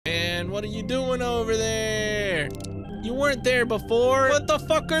man. What are you doing over there? You weren't there before. What the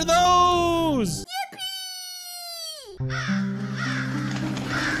fuck are those? Yippee!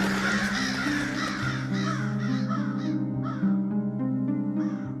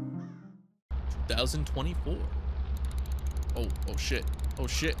 2024. Oh shit. Oh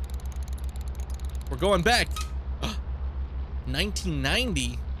shit. We're going back.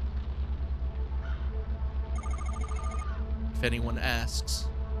 1990. If anyone asks,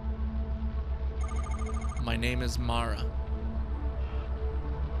 my name is Mara.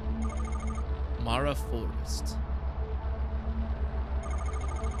 Mara Forrest.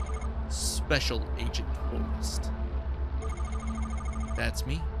 Special Agent Forrest. That's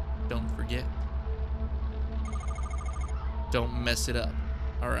me. Don't forget. Don't mess it up.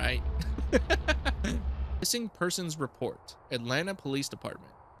 All right. Missing persons report. Atlanta Police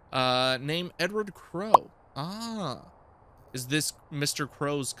Department. Name Edward Crow. Ah. Is this Mr.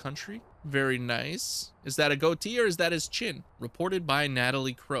 Crow's country? Very nice. Is that a goatee or is that his chin? Reported by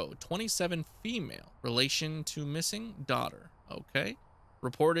Natalie Crow. 27, female. Relation to missing? Daughter. Okay.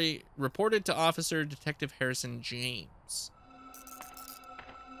 Reported to Officer Detective Harrison James.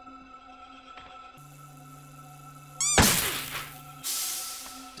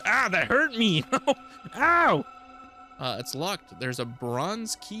 Ah, that hurt me. Ow. It's locked. There's a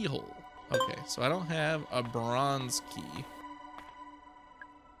bronze keyhole. Okay, so I don't have a bronze key.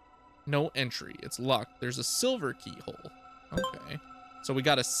 No entry. It's locked. There's a silver keyhole. Okay. So we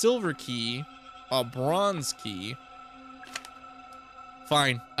got a silver key, a bronze key.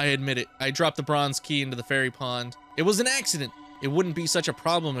 Fine, I admit it. I dropped the bronze key into the fairy pond. It was an accident. It wouldn't be such a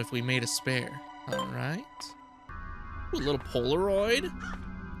problem if we made a spare. All right. Ooh, a little Polaroid.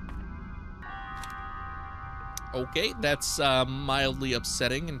 Okay, that's mildly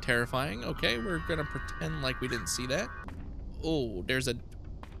upsetting and terrifying. Okay, we're gonna pretend like we didn't see that. Oh, there's a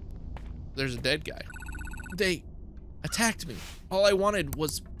dead guy. They attacked me. All I wanted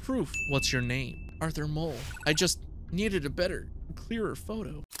was proof. What's your name? Arthur Mole. I just needed a better, clearer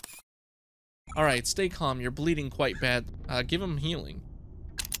photo. All right, stay calm. You're bleeding quite bad. Give him healing.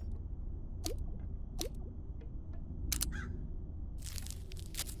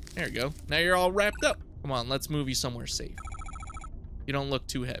 There you go. Now you're all wrapped up. Come on, let's move you somewhere safe. You don't look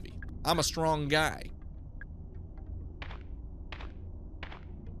too heavy. I'm a strong guy.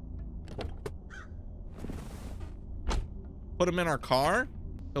 Put him in our car.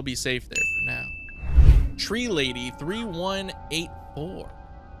 He'll be safe there for now. Tree Lady 3184.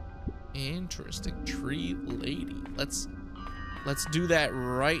 Interesting. Tree Lady. Let's do that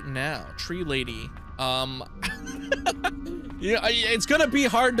right now. Tree Lady. Yeah, it's gonna be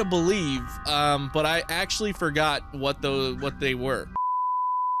hard to believe, but I actually forgot what they were.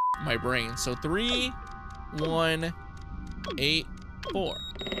 My brain. So 3184.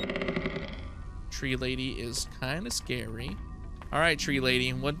 Tree Lady is kind of scary. All right, Tree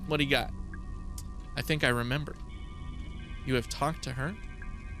Lady, what do you got? I think I remember. You have talked to her?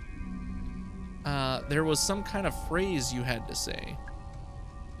 There was some kind of phrase you had to say.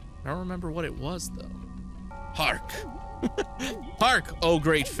 I don't remember what it was, though. Hark. Hark, oh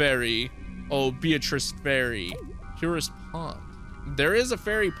great fairy. Oh, Beatrice Fairy. Purest pond. There is a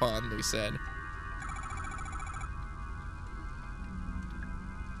fairy pond, they said.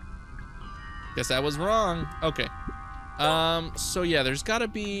 Guess I was wrong. Okay. So yeah, there's gotta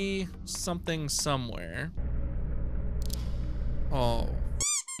be something somewhere. Oh.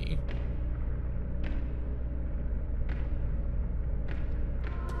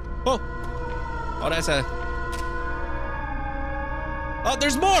 Oh. Oh, that's a... Oh,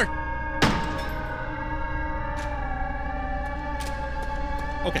 there's more!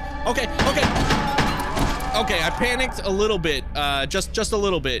 Okay, okay, okay. Okay, I panicked a little bit. Just a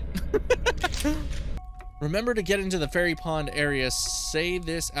little bit. Remember to get into the fairy pond area. Say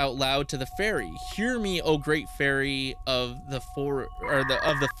this out loud to the fairy. Hear me, oh great fairy of the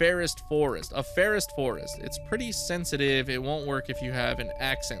fairest forest. Of fairest forest. It's pretty sensitive. It won't work if you have an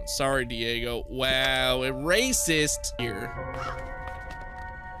accent. Sorry, Diego. Wow, it racist here.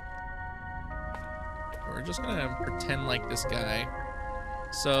 We're just gonna pretend like this guy.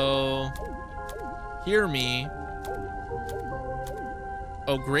 So, hear me,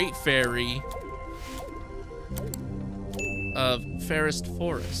 oh great fairy of fairest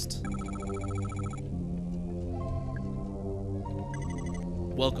forest.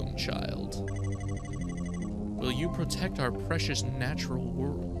 Welcome, child. Will you protect our precious natural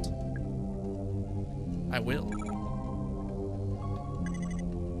world? I will.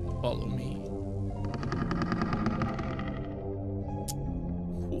 Follow me.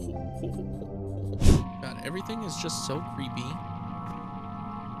 God, everything is just so creepy.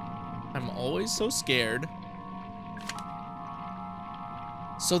 I'm always so scared.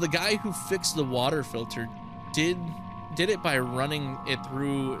 So the guy who fixed the water filter did it by running it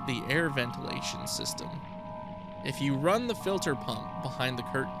through the air ventilation system. If you run the filter pump behind the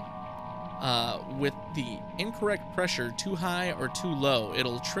curtain with the incorrect pressure, too high or too low,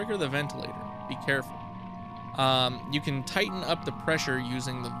 it'll trigger the ventilator. Be careful. You can tighten up the pressure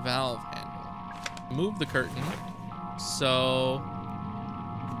using the valve handle. Move the curtain. So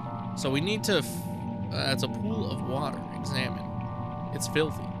we need to, that's a pool of water. Examine. It's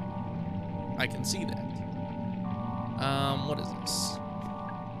filthy. I can see that. What is this?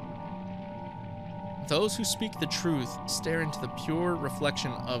 Those who speak the truth stare into the pure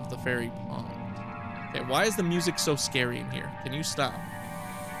reflection of the fairy pond. Okay, why is the music so scary in here? Can you stop?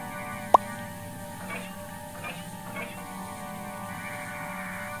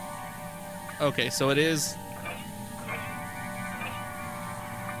 Okay, so it is...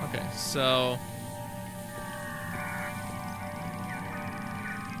 Okay, so...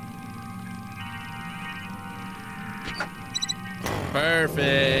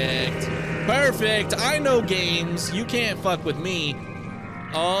 Perfect. Perfect. I know games. You can't fuck with me.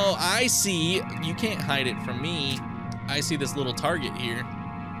 Oh, I see. You can't hide it from me. I see this little target here.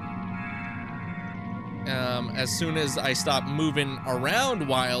 As soon as I stop moving around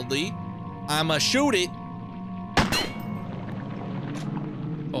wildly, I'ma shoot it.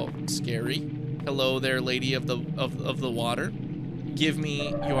 Oh, scary. Hello there, lady of the water. Give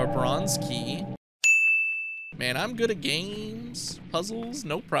me your bronze key. Man, I'm good at games, puzzles,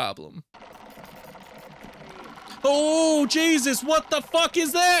 no problem. Oh, Jesus, what the fuck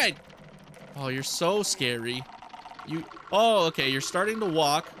is that? Oh, you're so scary. Oh, okay, you're starting to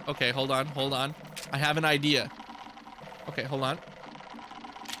walk. Okay, hold on. I have an idea. Okay, hold on.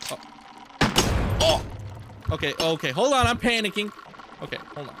 Oh! Okay, hold on, I'm panicking. Okay,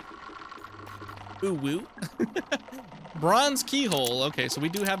 hold on. Ooh, woo. Bronze keyhole. Okay, so we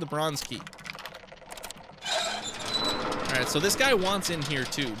do have the bronze key. All right, so this guy wants in here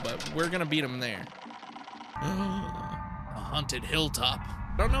too, but we're gonna beat him there. A haunted hilltop.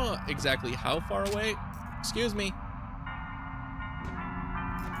 Don't know exactly how far away. Excuse me.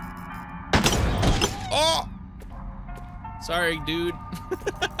 Oh! Sorry, dude.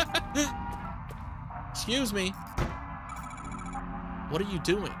 Excuse me. What are you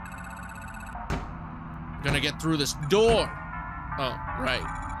doing? I'm gonna get through this door. Oh,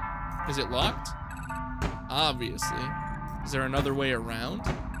 right. Is it locked? Obviously. Is there another way around?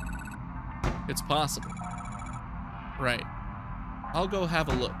 It's possible. Right. I'll go have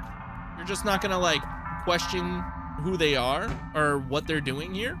a look. You're just not gonna, like, question who they are or what they're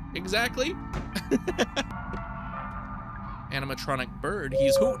doing here exactly? Animatronic bird.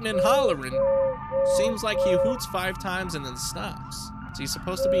 He's hooting and hollering. Seems like he hoots 5 times and then stops. Is he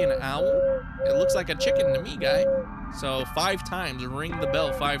supposed to be an owl? It looks like a chicken to me, guy. So 5 times. Ring the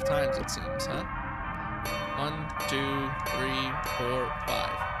bell 5 times, it seems, huh? 1, 2, 3, 4, 5.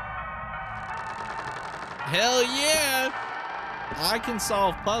 Hell yeah! I can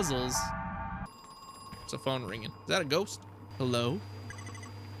solve puzzles. It's a phone ringing. Is that a ghost? Hello?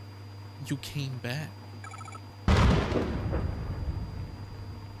 You came back.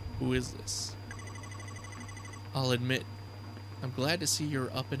 Who is this? I'll admit, I'm glad to see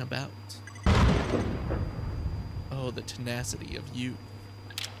you're up and about. Oh, the tenacity of you.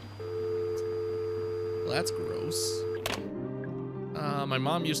 Well, that's gross. My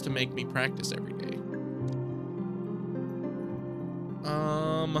mom used to make me practice every day.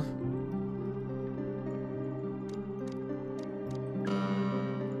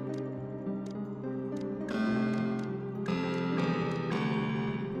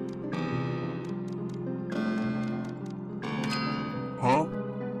 Huh?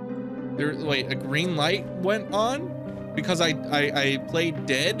 Wait, a green light went on? Because I played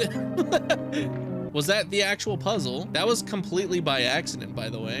dead? Was that the actual puzzle? That was completely by accident, by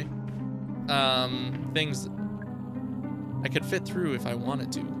the way. Things I could fit through if I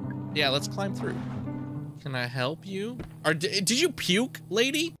wanted to. Yeah, let's climb through. Can I help you? Did you puke,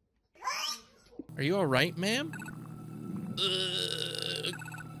 lady? Are you all right, ma'am?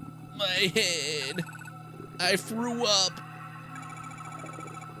 My head. I threw up.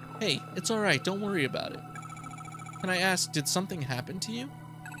 Hey, it's all right. Don't worry about it. Can I ask, did something happen to you?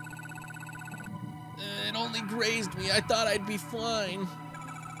 It only grazed me. I thought I'd be fine.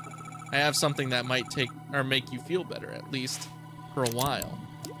 I have something that might make you feel better, at least for a while.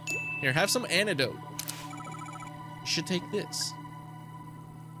 Here, have some antidote. You should take this.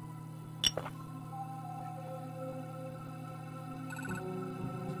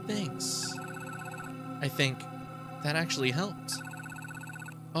 Thanks. I think that actually helped.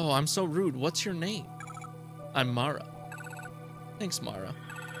 Oh, I'm so rude. What's your name? I'm Mara. Thanks, Mara.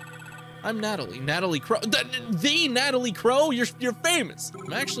 I'm Natalie. Natalie Crow. The Natalie Crow? You're famous.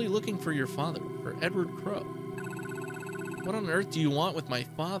 I'm actually looking for your father, for Edward Crow. What on earth do you want with my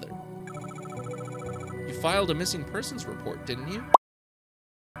father? You filed a missing persons report, didn't you?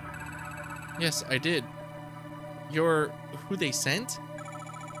 Yes, I did. You're who they sent?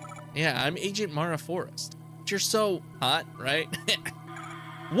 Yeah, I'm Agent Mara Forrest. You're so hot, right?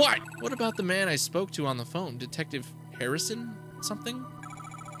 What? What about the man I spoke to on the phone? Detective Harrison something?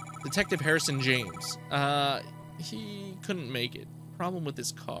 Detective Harrison James. He couldn't make it. Problem with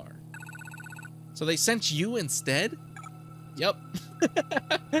his car. So they sent you instead? Yep.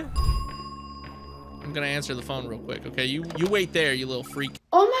 I'm gonna answer the phone real quick, okay? You wait there, you little freak.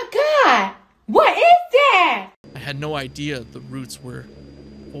 Oh my God! What is that? I had no idea the roots were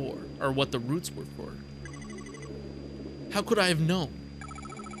for, or what the roots were for. How could I have known?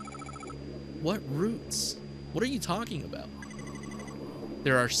 What roots? What are you talking about?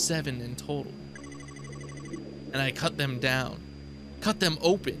 There are 7 in total. And I cut them down. Cut them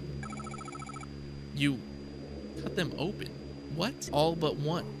open. You cut them open? What? All but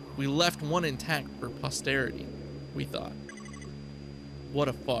one. We left one intact for posterity, we thought. What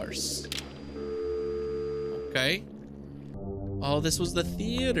a farce. Okay. Oh, this was the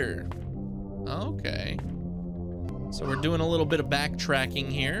theater. Okay. So we're doing a little bit of backtracking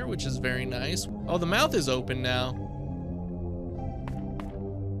here, which is very nice. Oh, the mouth is open now.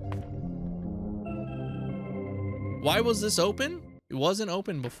 Why was this open? It wasn't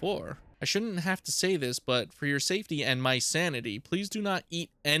open before. I shouldn't have to say this, but for your safety and my sanity, please do not eat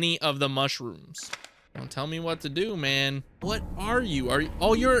any of the mushrooms. Don't tell me what to do, man. What are you?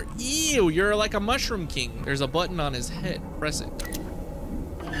 Oh, ew, you're like a mushroom king. There's a button on his head. Press it.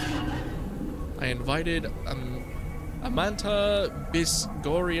 I invited Amanta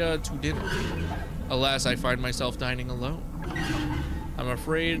Bisgoria to dinner. Alas, I find myself dining alone. I'm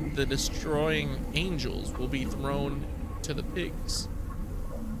afraid the destroying angels will be thrown to the pigs.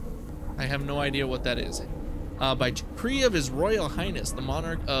 I have no idea what that is. By decree of His Royal Highness, the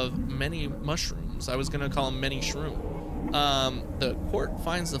monarch of many mushrooms, I was gonna call him many shroom. The court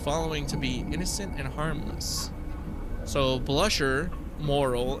finds the following to be innocent and harmless. So blusher,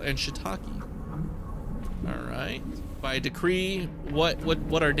 moral, and shiitake. All right. By decree,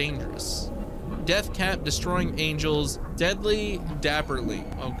 what are dangerous? Death cap, destroying angels, deadly, dapperly.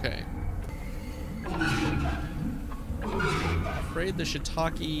 Okay. Afraid the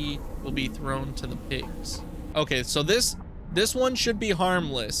shiitake will be thrown to the pigs. Okay, so this one should be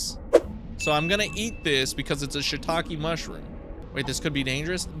harmless. So I'm gonna eat this because it's a shiitake mushroom. Wait, this could be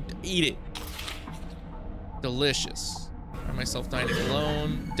dangerous? Eat it. Delicious. Find myself dining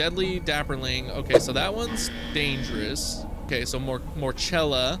alone. Deadly, dapperling. Okay, so that one's dangerous. Okay, so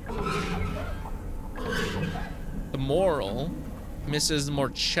Morchella. The moral, Mrs.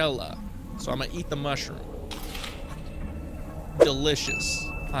 Morchella. So I'm gonna eat the mushroom. Delicious.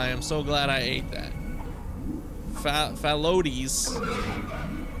 I am so glad I ate that. Phalotes.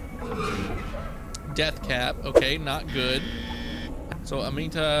 Death cap. Okay, not good. So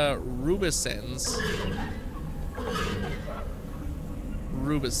Amita rubescens.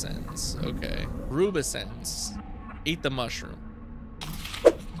 Rubescens. Okay. Rubescens. Eat the mushroom.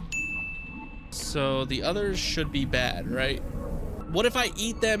 So the others should be bad, right? What if I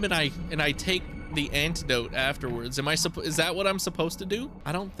eat them and I take the antidote afterwards? Is that what I'm supposed to do?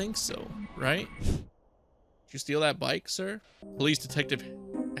 I don't think so, right? Did you steal that bike, sir? Police Detective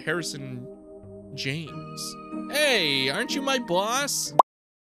Harrison James. Hey, aren't you my boss?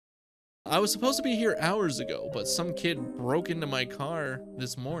 I was supposed to be here hours ago, but some kid broke into my car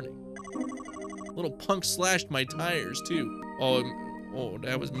this morning. Little punk slashed my tires too. Oh,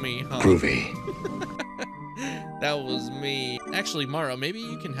 that was me, huh? Groovy. That was me. Actually, Mara, maybe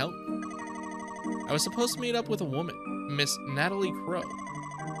you can help. I was supposed to meet up with a woman, Miss Natalie Crow.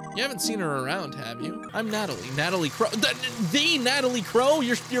 You haven't seen her around, have you? I'm Natalie. Natalie Crow. The Natalie Crow?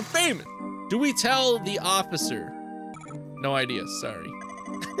 You're famous. Do we tell the officer? No idea. Sorry.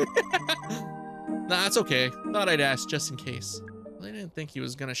 Nah, it's okay. Thought I'd ask just in case. Well, I didn't think he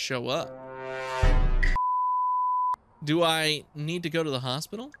was gonna show up. Do I need to go to the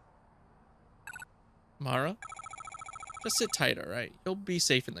hospital? Mara? Just sit tight, all right? You'll be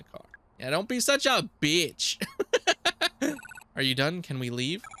safe in the car. Yeah, don't be such a bitch. Are you done? Can we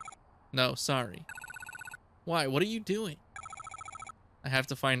leave? No, sorry. Why? What are you doing? I have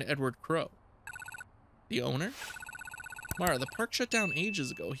to find Edward Crow. The owner? Mara, the park shut down ages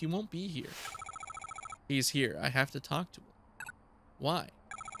ago. He won't be here. He's here. I have to talk to him. Why?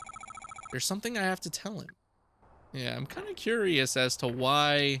 There's something I have to tell him. Yeah, I'm kind of curious as to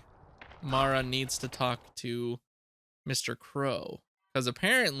why Mara needs to talk to Mr. Crow. Because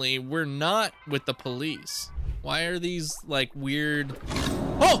apparently we're not with the police. Why are these like weird...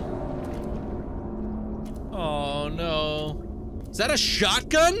 Oh! Oh no. Is that a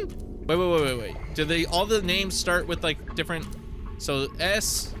shotgun? Wait. Do they, all the names start with like different... So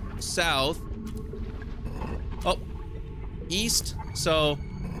S, south. Oh, east. So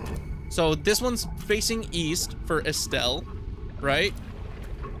this one's facing east for Estelle, right?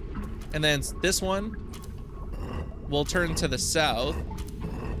 And then this one will turn to the south,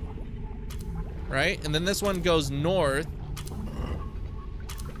 right? And then this one goes north.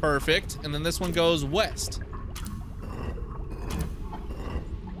 Perfect. And then this one goes west.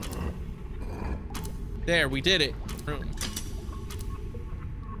 There, we did it. Room.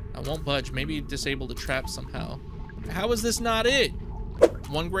 I won't budge. Maybe disable the trap somehow. How is this not it?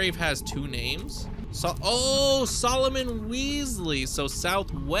 One grave has two names. So, oh, Solomon Weasley. So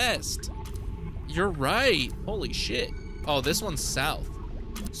southwest. You're right. Holy shit. Oh, this one's south.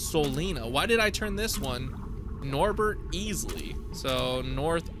 Solina. Why did I turn this one? Norbert Easley. So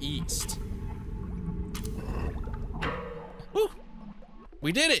northeast. Woo.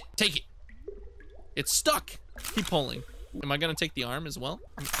 We did it. Take it. It's stuck. Keep pulling. Am I gonna take the arm as well?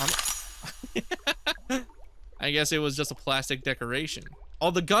 I guess it was just a plastic decoration.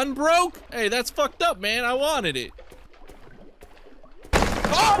 Oh, the gun broke? Hey, that's fucked up, man. I wanted it.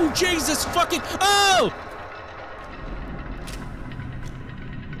 Oh, Jesus fucking, oh!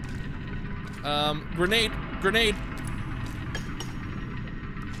 Grenade.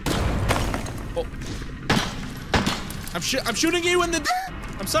 Oh. I'm shooting you in the,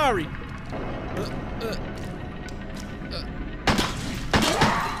 I'm sorry.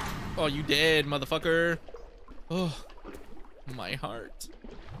 Oh, you dead, motherfucker. Oh, my heart.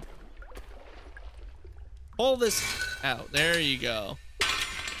 Pull this out. There you go.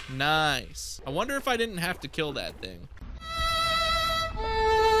 Nice. I wonder if I didn't have to kill that thing.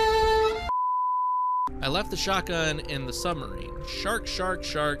 I left the shotgun in the submarine. Shark,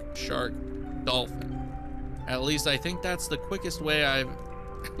 dolphin. At least I think that's the quickest way I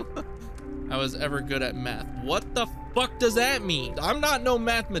was ever good at math. What the fuck does that mean? I'm not no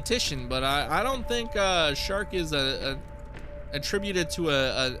mathematician, but I don't think shark is attributed to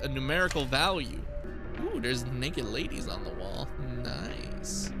a numerical value. Ooh, there's naked ladies on the wall.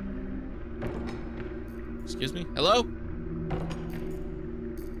 Nice. Excuse me? Hello?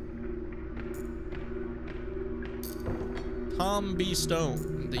 Tom B.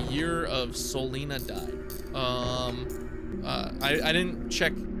 Stone, the year of Solina died. I didn't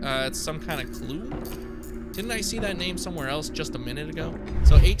check, it's some kind of clue? Didn't I see that name somewhere else just a minute ago?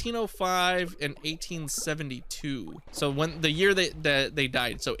 So 1805 and 1872. So when the year they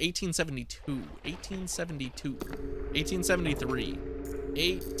died, so 1872, 1872, 1873,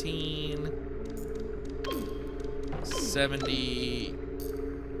 1870.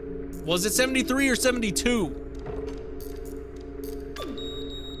 Was it 73 or 72?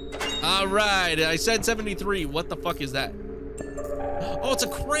 All right, I said 73. What the fuck is that? Oh, it's a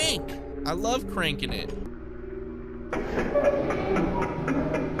crank. I love cranking it.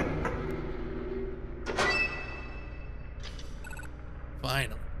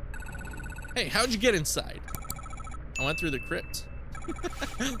 Finally. Hey, how'd you get inside? I went through the crypt.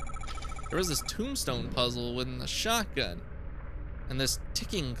 There was this tombstone puzzle with a shotgun and this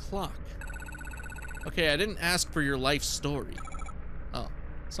ticking clock. Okay, I didn't ask for your life story. Oh,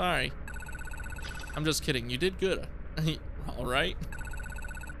 sorry. I'm just kidding. You did good. All right.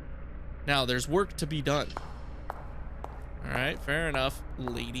 Now, there's work to be done. All right, fair enough,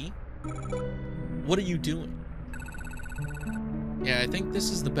 lady. What are you doing? Yeah, I think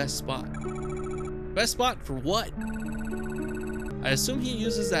this is the best spot. Best spot for what? I assume he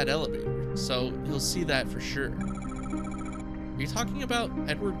uses that elevator, so he'll see that for sure. Are you talking about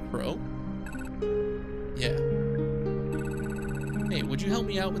Edward Crow? Yeah. Hey, would you help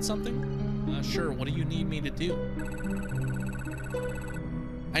me out with something? Sure, what do you need me to do?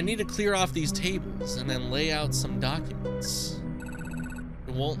 I need to clear off these tables and then lay out some documents.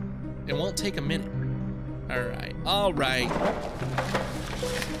 It won't take a minute. All right.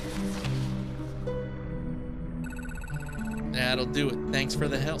 That'll do it. Thanks for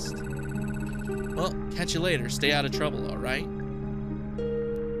the help. Well, catch you later. Stay out of trouble, all right?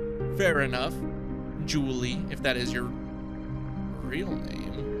 Fair enough. Julie, if that is your real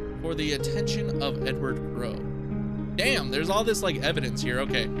name, for the attention of Edward Crow. Damn, there's all this like evidence here.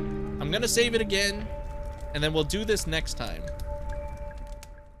 Okay, I'm gonna save it again, and then we'll do this next time.